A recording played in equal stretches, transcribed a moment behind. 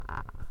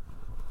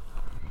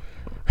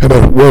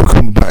Hello,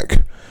 welcome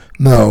back.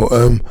 Now,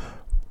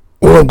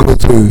 what I'm going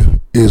to do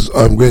is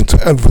I'm going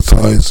to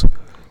advertise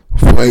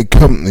for a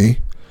company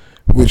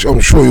which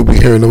I'm sure you'll be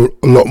hearing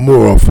a lot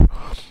more of,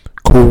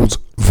 called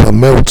the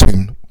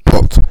Melting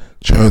Pot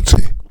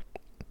Charity.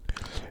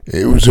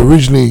 It was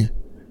originally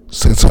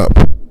set up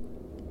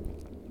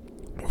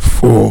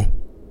for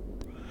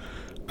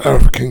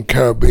African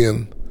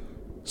Caribbean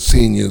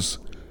seniors.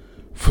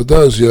 For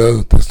those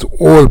that's the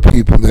all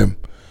people them.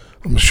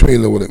 I'm sure you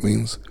know what it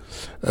means.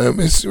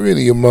 It's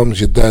really your mums,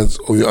 your dads,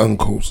 or your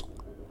uncles.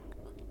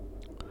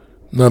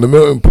 Now, the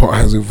melting pot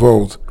has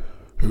evolved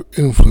with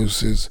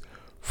influences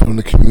from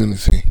the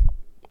community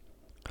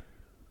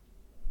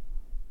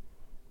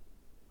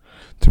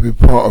to be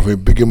part of a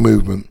bigger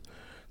movement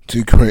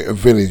to create a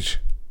village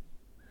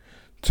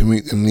to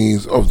meet the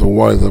needs of the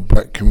wider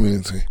black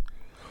community.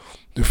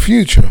 The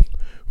future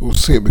will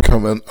see it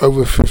become an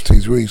over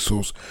 50s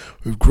resource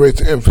with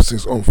greater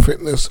emphasis on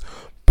fitness,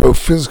 both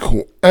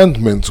physical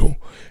and mental,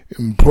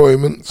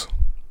 employment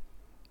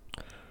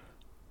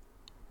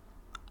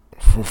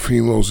for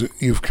females,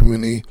 youth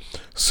community,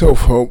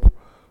 self-help,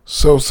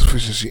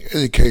 self-sufficiency,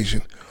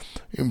 education,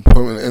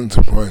 employment and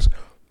enterprise.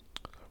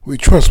 We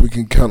trust we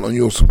can count on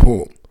your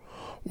support.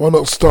 Why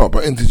not start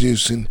by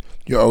introducing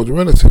your older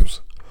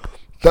relatives?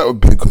 That would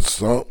be a good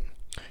start.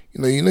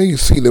 You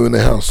see them in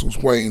their houses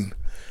waiting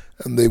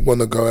and they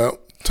want to go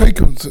out. Take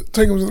them to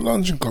the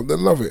luncheon club. They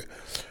love it.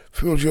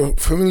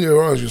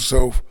 Familiarise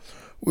yourself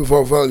with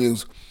our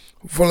values.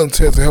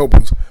 Volunteer to help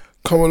us.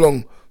 Come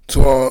along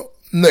to our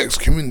next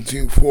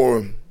community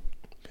forum.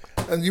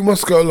 And you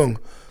must go along.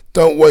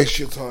 Don't waste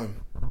your time.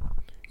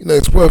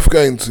 It's worth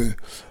going to.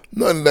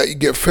 Not only that, you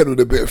get fed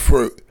with a bit of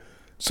fruit.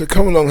 So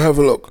come along, have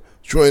a look,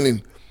 join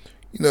in.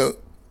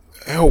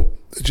 Help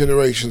the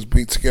generations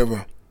be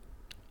together.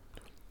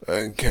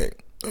 Okay,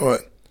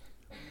 alright.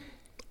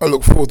 I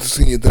look forward to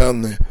seeing you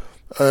down there.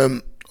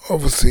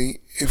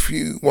 Obviously, if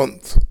you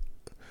want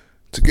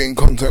to get in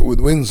contact with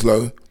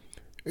Winslow,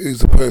 who's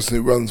the person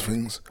who runs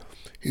things,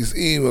 his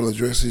email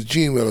address, his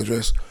Gmail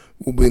address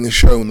will be in the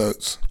show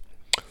notes.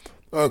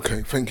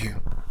 Okay, thank you.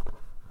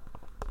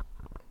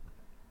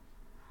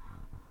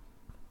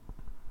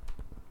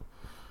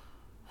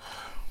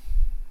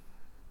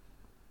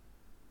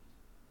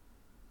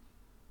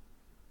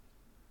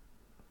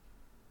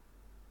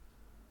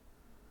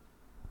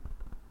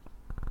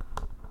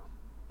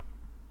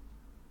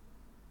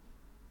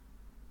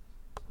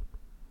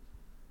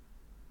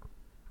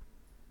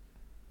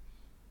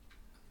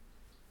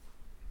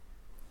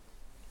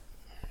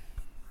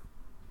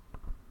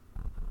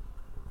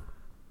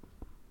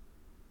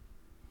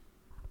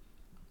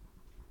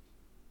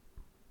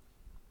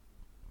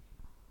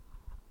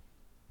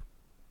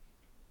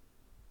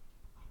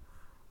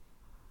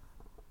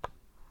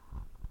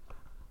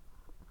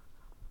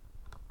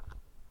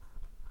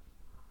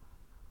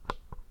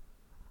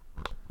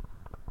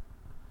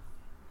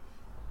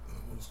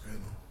 What's going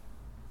on?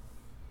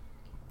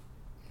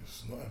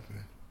 It's not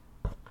happening.